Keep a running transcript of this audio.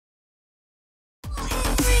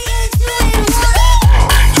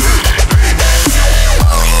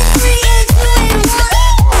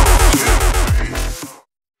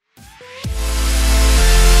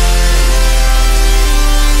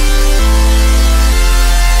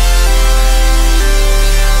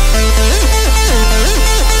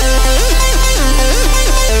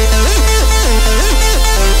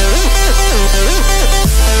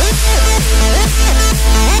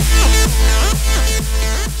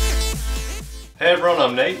Hey everyone,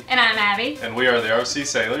 I'm Nate. And I'm Abby. And we are the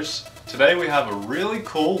RTF. Today we have a really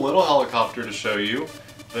cool little helicopter to show you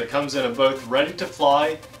that comes in a both ready to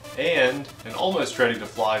fly and an almost ready to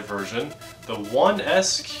fly version, the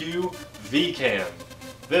 1SQ V-Cam.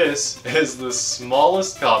 This is the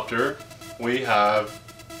smallest copter we have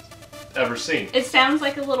ever seen. It sounds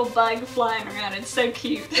like a little bug flying around. It's so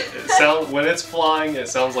cute. When it's flying, it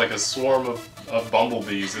sounds like a swarm of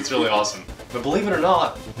bumblebees. It's really awesome. But believe it or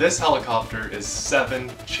not, this helicopter is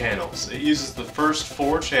 7 channels. It uses the first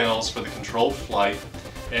 4 channels for the controlled flight,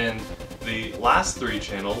 and the last 3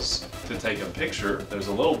 channels to take a picture. There's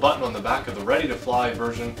a little button on the back of the ready to fly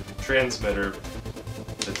version transmitter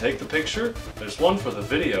to take the picture. There's one for the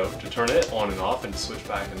video to turn it on and off and switch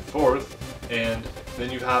back and forth. And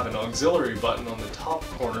then you have an auxiliary button on the top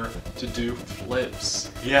corner to do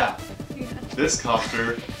flips. Yeah. This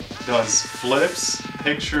copter does flips,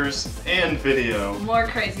 pictures, and video. More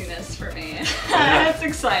craziness for me. That's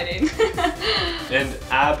exciting. And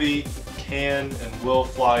Abby can and will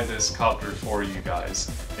fly this copter for you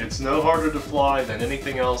guys. It's no harder to fly than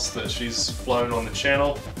anything else that she's flown on the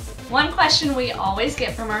channel. One question we always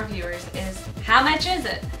get from our viewers is, how much is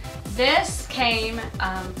it? This came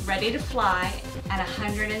ready to fly at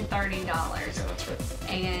 $130. Yeah, that's right.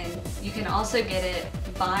 And you can also get it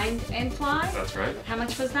bind and fly. That's right. How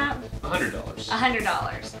much was that? $100.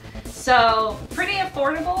 $100. So pretty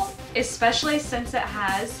affordable, especially since it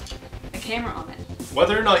has a camera on it.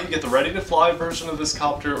 Whether or not you get the ready to fly version of this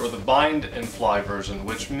copter or the bind and fly version,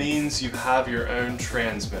 which means you have your own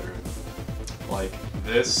transmitter. Like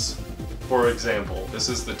this, for example. This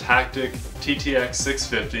is the Tactic TTX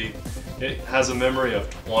 650. It has a memory of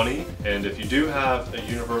 20, and if you do have a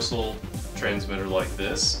universal transmitter like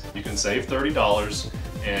this, you can save $30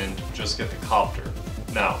 and just get the copter.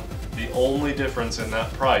 Now, the only difference in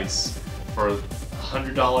that price for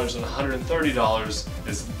 $100 and $130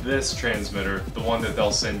 is this transmitter, the one that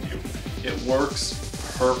they'll send you. It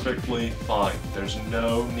works perfectly fine. There's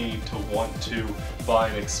no need to want to buy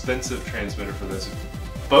an expensive transmitter for this.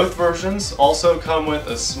 Both versions also come with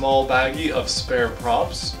a small baggie of spare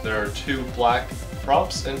props. There are 2 black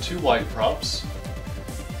props and 2 white props.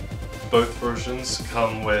 Both versions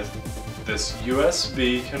come with this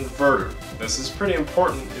USB converter. This is pretty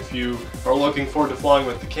important if you are looking forward to flying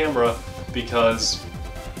with the camera, because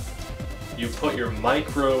you put your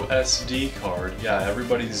micro SD card, yeah,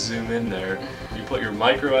 everybody zoom in there, you put your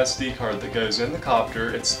micro SD card that goes in the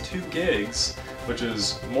copter. It's 2 gigs, which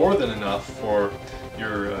is more than enough for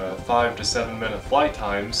your 5 to 7 minute flight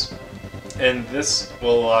times, and this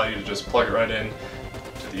will allow you to just plug it right in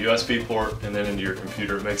to the USB port and then into your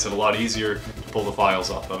computer. It makes it a lot easier to pull the files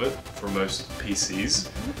off of it for most PCs.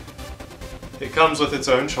 It comes with its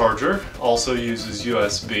own charger, also uses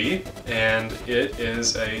USB, and it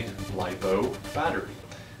is a LiPo battery.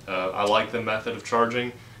 I like the method of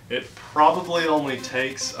charging. It probably only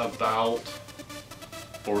takes about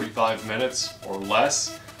 45 minutes or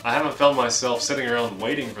less. I haven't found myself sitting around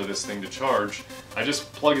waiting for this thing to charge. I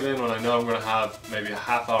just plug it in when I know I'm going to have maybe a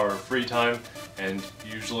half hour of free time, and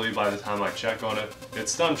usually by the time I check on it,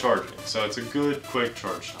 it's done charging. So it's a good, quick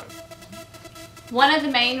charge time. One of the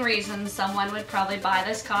main reasons someone would probably buy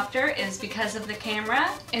this copter is because of the camera,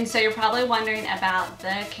 and so you're probably wondering about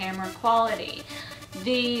the camera quality.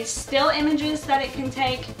 The still images that it can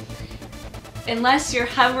take, unless you're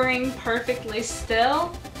hovering perfectly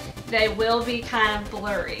still, they will be kind of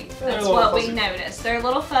blurry. That's what we noticed. They're a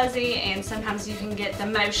little fuzzy, and sometimes you can get the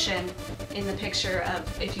motion in the picture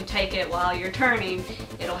of, if you take it while you're turning,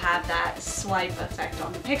 it'll have that swipe effect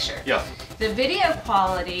on the picture. Yeah. The video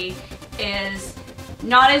quality is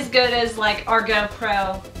not as good as like our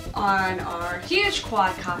GoPro on our huge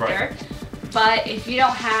quadcopter, right. But if you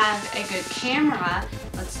don't have a good camera,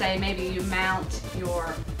 let's say maybe you mount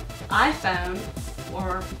your iPhone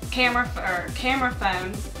or camera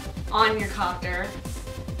phone on your copter,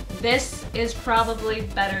 this is probably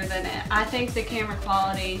better than it. I think the camera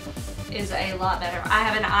quality is a lot better. I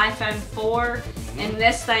have an iPhone 4, and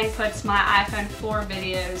this thing puts my iPhone 4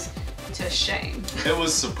 videos to shame. It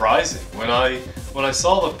was surprising. When I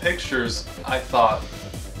saw the pictures, I thought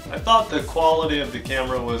the quality of the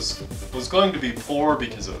camera was going to be poor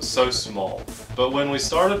because it was so small. But when we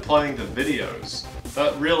started playing the videos,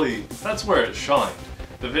 that's where it shined.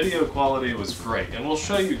 The video quality was great, and we'll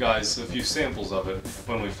show you guys a few samples of it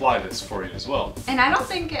when we fly this for you as well. And I don't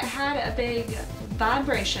think it had a big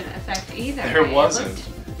vibration effect either. There wasn't.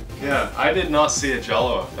 Yeah, I did not see a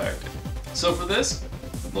jello effect. So for this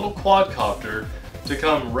little quadcopter to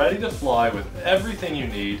come ready to fly with everything you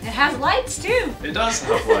need. It has lights too. It does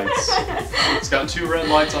have lights. It's got 2 red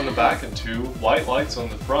lights on the back and 2 white lights on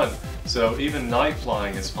the front. So even night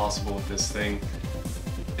flying is possible with this thing.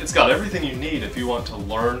 It's got everything you need if you want to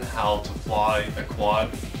learn how to fly a quad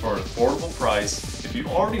for an affordable price. If you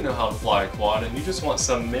already know how to fly a quad and you just want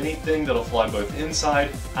some mini thing that'll fly both inside,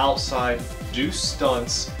 outside, do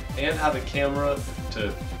stunts, and have a camera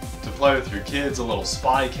to play with your kids, a little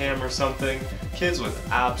spy cam or something, kids would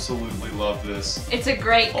absolutely love this. It's a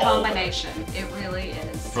great combination. It really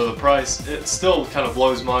is. For the price, it still kind of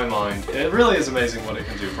blows my mind. It really is amazing what it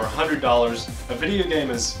can do. For $100, a video game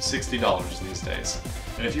is $60 these days.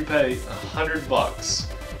 And if you pay $100,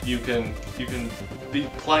 you can be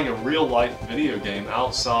playing a real life video game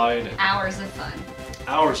outside. Hours of fun.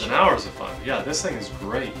 Hours and hours of fun. Yeah, this thing is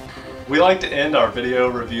great. We like to end our video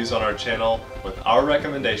reviews on our channel with our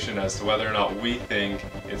recommendation as to whether or not we think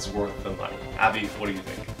it's worth the money. Abby, what do you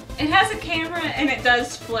think? It has a camera and it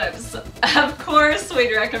does flips. Of course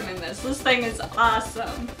we'd recommend this. This thing is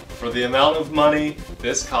awesome. For the amount of money,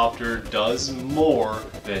 this copter does more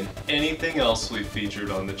than anything else we've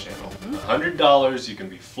featured on the channel. $100, you can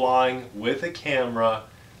be flying with a camera,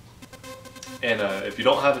 and if you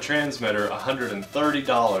don't have a transmitter,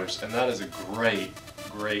 $130, and that is a great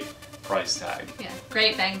price tag. Yeah,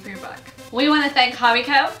 great bang for your buck. We want to thank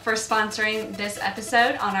Hobbyco for sponsoring this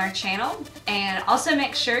episode on our channel, and also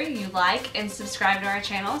make sure you like and subscribe to our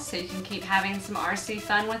channel so you can keep having some RC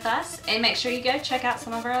fun with us, and make sure you go check out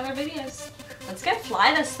some of our other videos. Let's go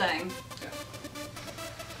fly this thing. Yeah.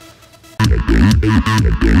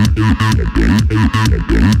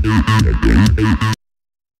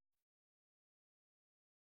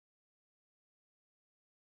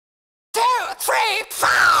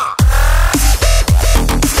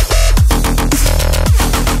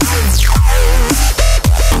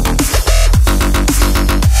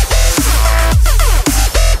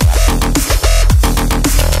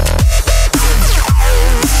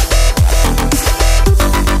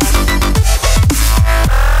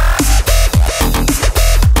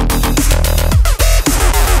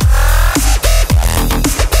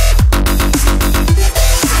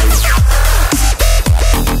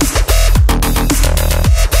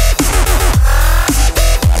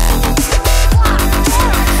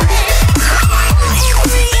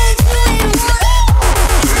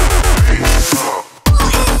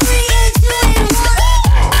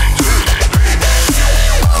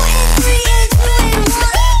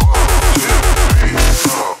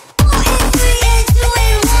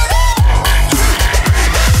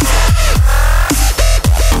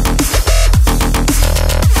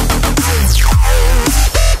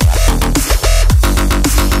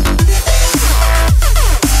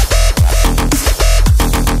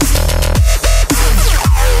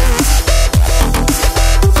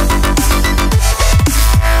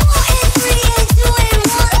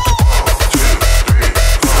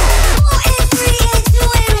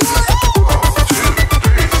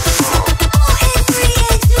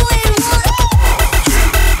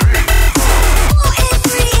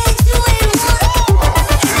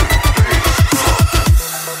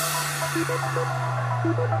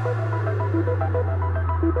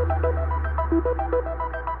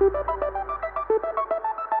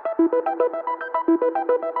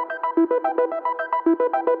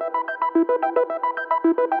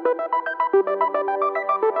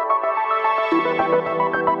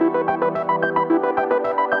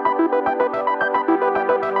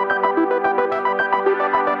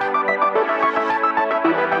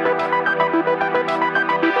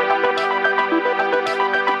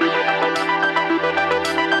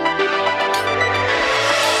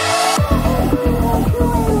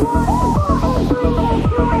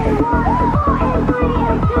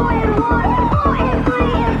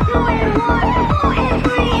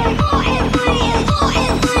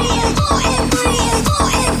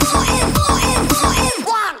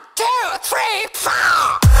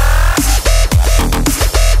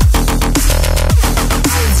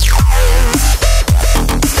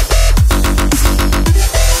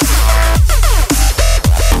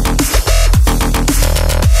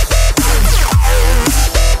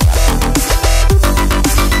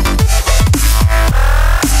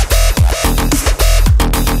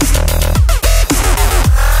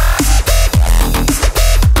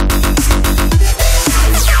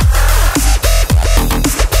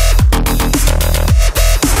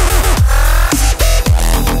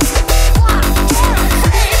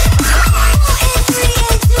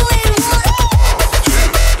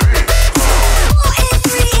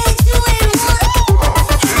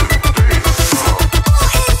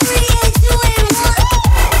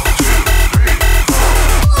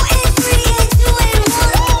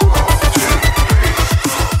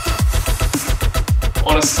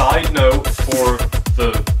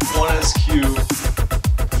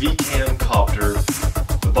 VCam copter.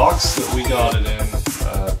 The box that we got it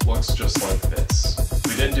in looks just like this.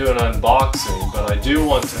 We didn't do an unboxing, but I do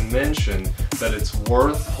want to mention that it's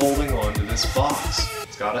worth holding on to this box.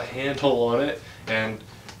 It's got a handle on it, and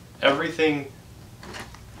everything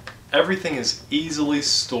is easily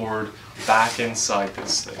stored back inside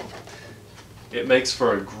this thing. It makes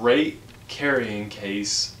for a great carrying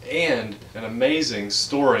case and an amazing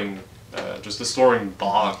storing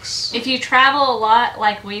box. If you travel a lot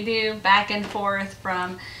like we do, back and forth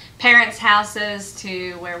from parents' houses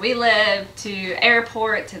to where we live, to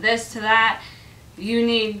airport, to this, to that, you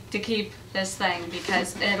need to keep this thing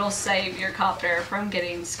because it'll save your copter from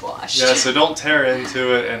getting squashed. Yeah, so don't tear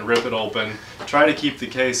into it and rip it open. Try to keep the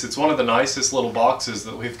case. It's one of the nicest little boxes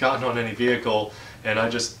that we've gotten on any vehicle, and I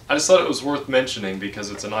just thought it was worth mentioning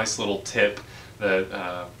because it's a nice little tip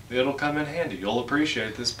that it'll come in handy. You'll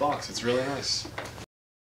appreciate this box. It's really nice.